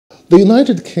The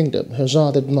United Kingdom has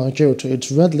added Nigeria to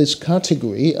its red list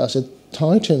category as it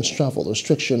tightens travel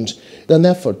restrictions in an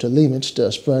effort to limit the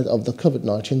spread of the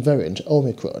COVID-19 variant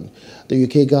Omicron. The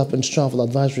UK government's travel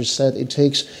advisory said it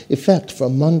takes effect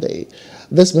from Monday.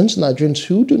 This means Nigerians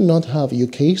who do not have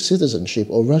UK citizenship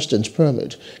or residence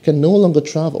permit can no longer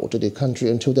travel to the country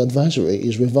until the advisory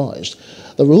is revised.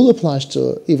 The rule applies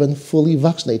to even fully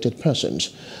vaccinated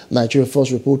persons. Nigeria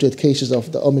first reported cases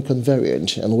of the Omicron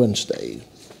variant on Wednesday.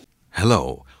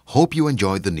 Hello, hope you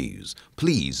enjoyed the news.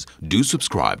 Please do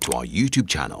subscribe to our YouTube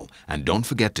channel and don't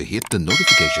forget to hit the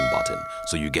notification button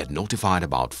so you get notified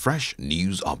about fresh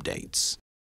news updates.